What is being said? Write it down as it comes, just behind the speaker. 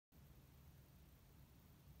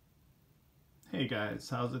Hey guys,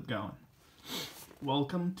 how's it going?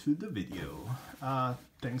 Welcome to the video.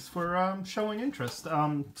 Thanks for showing interest.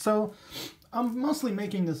 So I'm mostly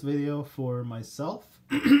making this video for myself,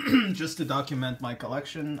 just to document my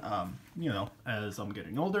collection, as I'm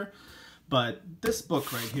getting older. But this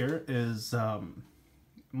book right here is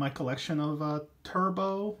my collection of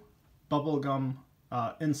turbo bubblegum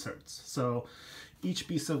inserts. So each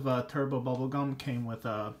piece of turbo bubblegum came with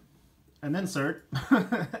an insert,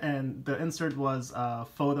 and the insert was a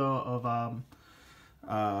photo of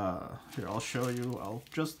here, I'll show you. I'll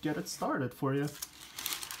just get it started for you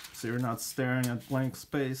so you're not staring at blank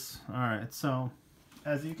space. Alright, so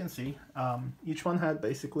as you can see, each one had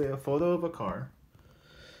basically a photo of a car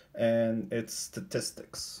and its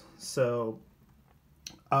statistics. So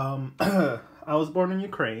I was born in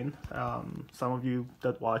Ukraine. Some of you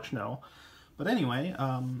that watch know. But anyway,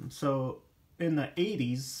 so in the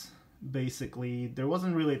 80s, basically, there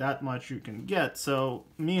wasn't really that much you can get. So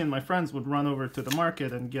me and my friends would run over to the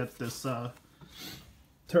market and get this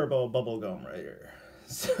turbo bubblegum right here.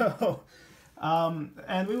 So,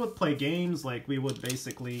 and we would play games. Like, we would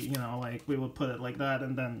basically, like, we would put it like that,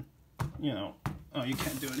 and then, oh, you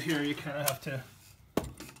can't do it here. You kind of have to...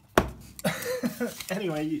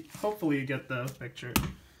 Anyway, hopefully you get the picture.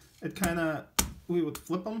 It kind of, we would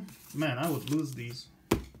flip them. Man, I would lose these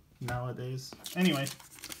nowadays. Anyway,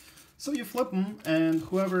 so you flip them, and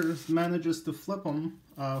whoever manages to flip them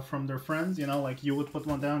from their friends, like you would put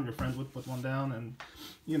one down, your friend would put one down, and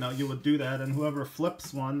you would do that, and whoever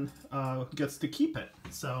flips one gets to keep it.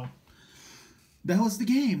 So that was the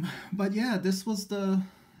game. But yeah, this was the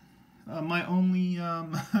my only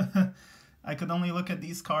I could only look at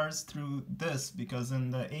these cars through this, because in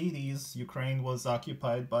the 80s, Ukraine was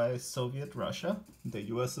occupied by Soviet Russia, the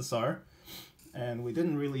USSR, and we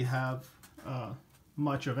didn't really have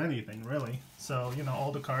much of anything, really. So,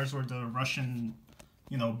 all the cars were the Russian,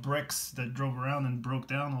 bricks that drove around and broke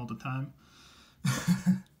down all the time.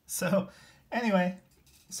 So, anyway,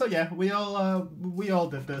 so yeah, we all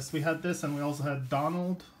did this. We had this, and we also had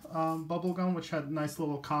Donald bubblegum, which had nice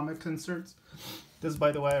little comic inserts. This,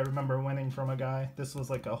 by the way, I remember winning from a guy. This was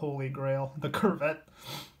like a holy grail, the Corvette.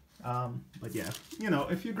 But yeah,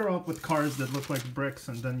 if you grow up with cars that look like bricks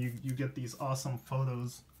and then you get these awesome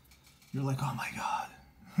photos, you're like, oh my god.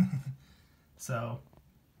 So,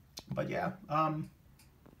 but yeah,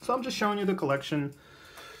 so I'm just showing you the collection,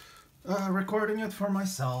 recording it for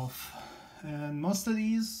myself. And most of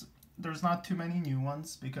these, there's not too many new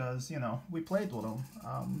ones because, we played with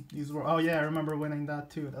them. These were, oh yeah, I remember winning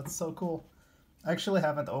that too. That's so cool. I actually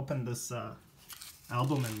haven't opened this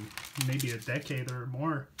album in maybe a decade or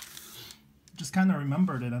more. Just kind of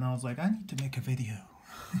remembered it, and I was like, I need to make a video.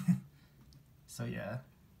 So yeah.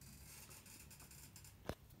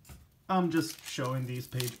 I'm just showing these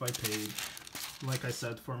page by page, like I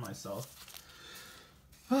said, for myself.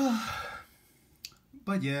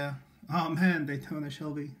 But yeah. Oh man, Daytona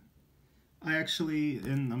Shelby. I actually,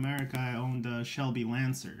 in America, I owned a Shelby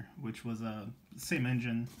Lancer, which was a same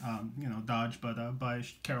engine, Dodge, but by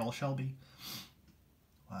Carroll Shelby.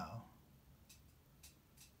 Wow.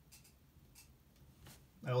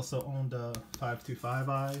 I also owned a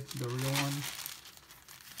 525i, the real one,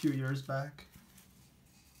 a few years back.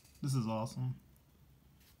 This is awesome.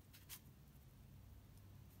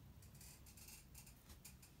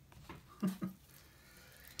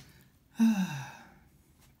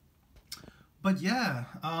 But yeah,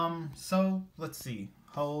 so let's see,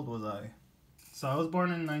 how old was I? So I was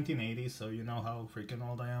born in 1980, so you know how freaking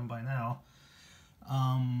old I am by now.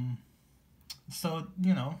 So,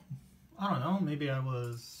 I don't know, maybe I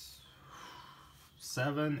was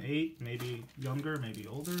 7, 8, maybe younger, maybe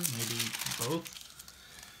older, maybe both.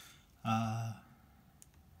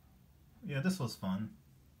 Yeah, this was fun.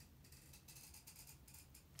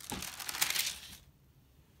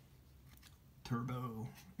 Turbo.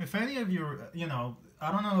 If any of you,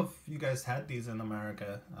 I don't know if you guys had these in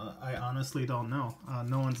America. I honestly don't know.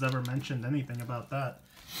 No one's ever mentioned anything about that.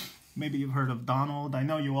 Maybe you've heard of Donald. I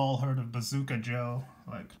know you all heard of Bazooka Joe.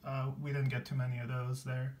 Like, we didn't get too many of those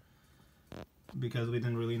there, because we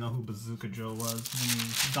didn't really know who Bazooka Joe was. We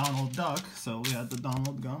knew Donald Duck, so we had the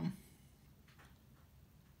Donald gum.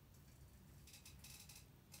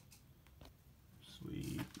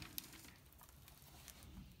 Sweet.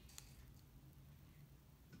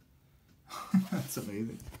 That's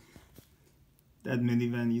amazing. That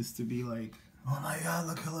minivan used to be like, oh my god,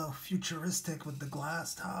 look how futuristic with the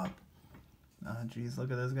glass top. Ah, jeez,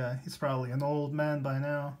 look at this guy. He's probably an old man by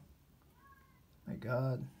now. My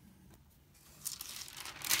god.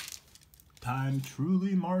 Time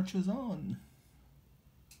truly marches on.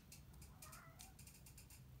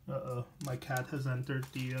 Uh-oh, my cat has entered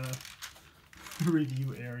the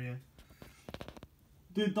review area.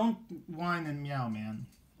 Dude, don't whine and meow, man.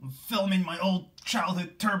 I'm filming my old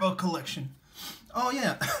childhood Turbo collection. Oh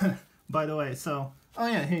yeah, by the way, so, oh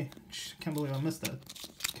yeah, hey, can't believe I missed that.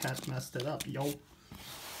 Cat messed it up, yo.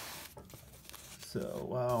 So,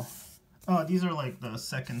 wow. Oh, these are like the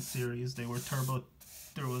second series. They were Turbo,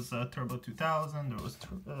 there was Turbo 2000, there was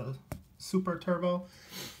Super Turbo.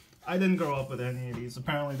 I didn't grow up with any of these.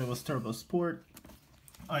 Apparently there was Turbo Sport.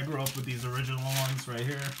 I grew up with these original ones right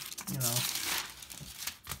here, you know.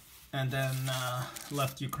 And then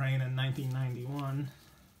left Ukraine in 1991.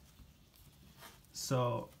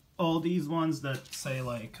 So all these ones that say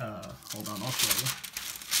like, hold on, I'll show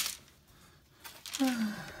you.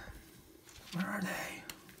 Where are they?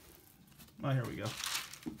 Oh, here we go.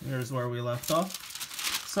 Here's where we left off.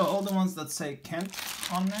 So all the ones that say Kent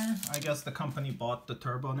on there, I guess the company bought the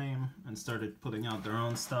Turbo name and started putting out their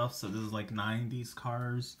own stuff. So this is like 90s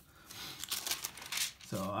cars.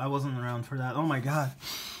 So I wasn't around for that. Oh my god.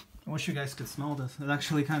 I wish you guys could smell this. It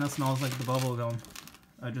actually kind of smells like the bubble gum.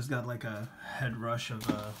 I just got like a head rush of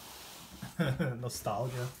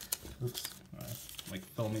nostalgia. Oops. Alright. I'm like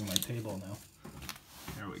filming my table now.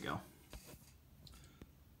 There we go.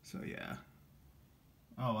 So yeah.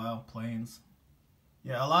 Oh wow, planes.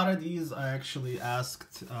 Yeah, a lot of these I actually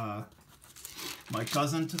asked my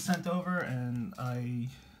cousin to send over, and I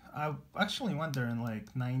actually went there in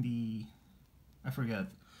like 90, I forget.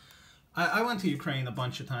 I went to Ukraine a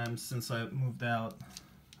bunch of times since I moved out.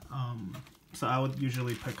 So I would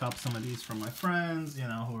usually pick up some of these from my friends, you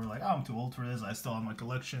know, who were like, oh, I'm too old for this, I still have my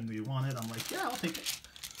collection, do you want it? I'm like, yeah, I'll take it.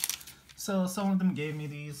 So some of them gave me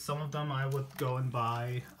these, some of them I would go and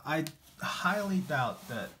buy. I highly doubt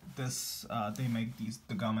that this, they make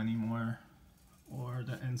the gum anymore, or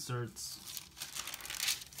the inserts.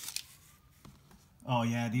 Oh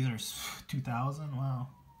yeah, these are 2000, wow.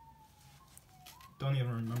 Don't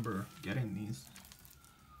even remember getting these.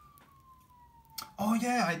 Oh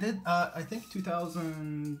yeah, I did, I think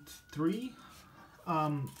 2003,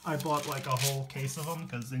 I bought like a whole case of them,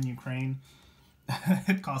 because in Ukraine,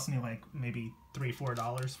 it cost me like maybe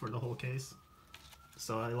 $3-4 for the whole case.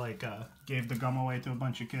 So I like gave the gum away to a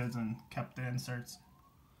bunch of kids and kept the inserts.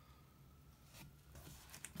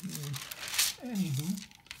 Anywho.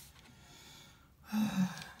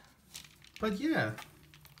 But yeah,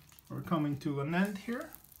 we're coming to an end here.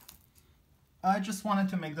 I just wanted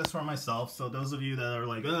to make this for myself, so those of you that are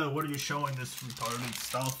like, oh, what are you showing this retarded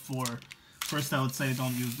stuff for? First, I would say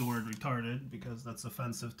don't use the word retarded, because that's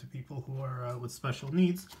offensive to people who are with special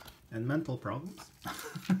needs and mental problems.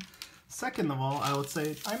 Second of all, I would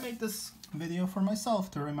say I made this video for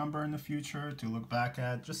myself to remember in the future, to look back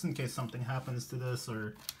at, just in case something happens to this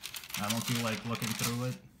or I don't feel like looking through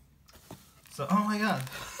it. So, oh my god,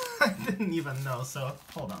 I didn't even know, so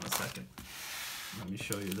hold on a second. Let me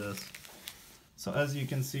show you this. So as you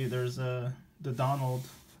can see, there's the Donald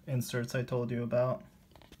inserts I told you about.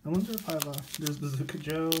 I wonder if I have there's Bazooka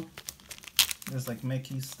Joe, there's like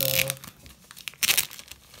Mickey stuff.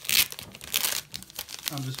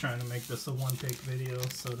 I'm just trying to make this a one-take video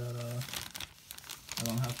so that I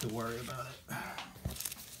don't have to worry about it.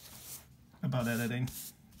 About editing.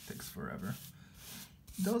 It takes forever.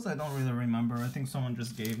 Those I don't really remember. I think someone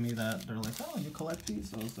just gave me that. They're like, oh, you collect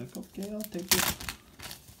these? I was like, okay, I'll take it.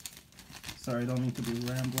 Sorry, I don't need to be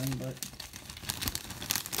rambling, but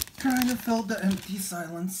trying to fill the empty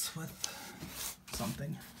silence with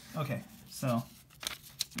something. Okay, so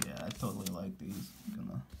yeah, I totally like these.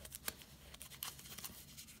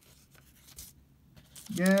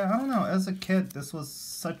 Yeah, I don't know. As a kid, this was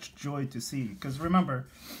such joy to see. Because remember,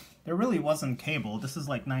 there really wasn't cable. This is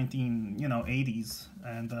like 1980s,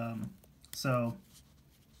 and so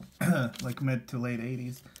like mid to late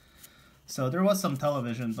 80s. So there was some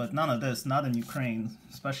television, but none of this. Not in Ukraine,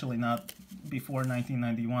 especially not before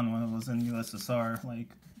 1991 when it was in USSR. Like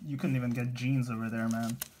you couldn't even get jeans over there,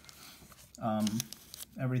 man.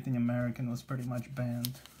 Everything American was pretty much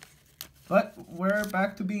banned. But we're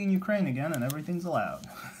back to being Ukraine again, and everything's allowed.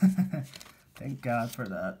 Thank God for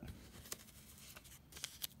that.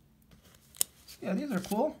 Yeah, these are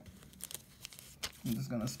cool. I'm just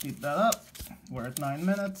gonna speed that up. We're at 9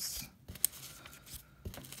 minutes.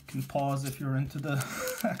 You can pause if you're into the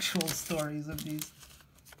actual stories of these.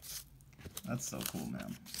 That's so cool,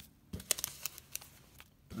 man.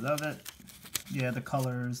 Love it. Yeah, the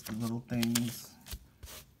colors, the little things.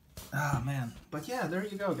 Ah, man. But yeah, there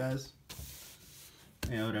you go, guys.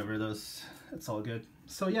 Yeah, whatever, it's all good.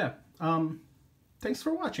 So yeah, thanks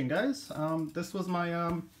for watching, guys. This was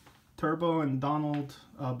my Turbo and Donald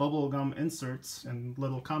bubblegum inserts and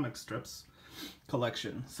little comic strips.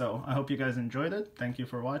 collection. So I hope you guys enjoyed it. Thank you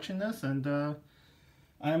for watching this, and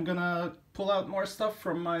I'm gonna pull out more stuff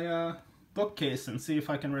from my bookcase and see if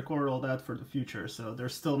I can record all that for the future. So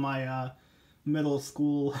there's still my middle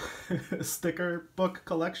school sticker book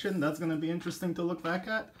collection. That's gonna be interesting to look back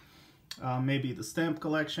at. Maybe the stamp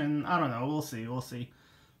collection. I don't know. We'll see. We'll see.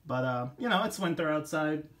 But you know, it's winter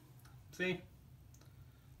outside. See?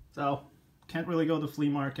 So can't really go to flea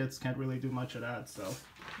markets. Can't really do much of that. So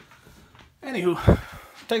anywho,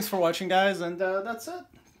 thanks for watching, guys, and that's it.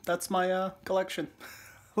 That's my collection.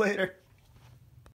 Later.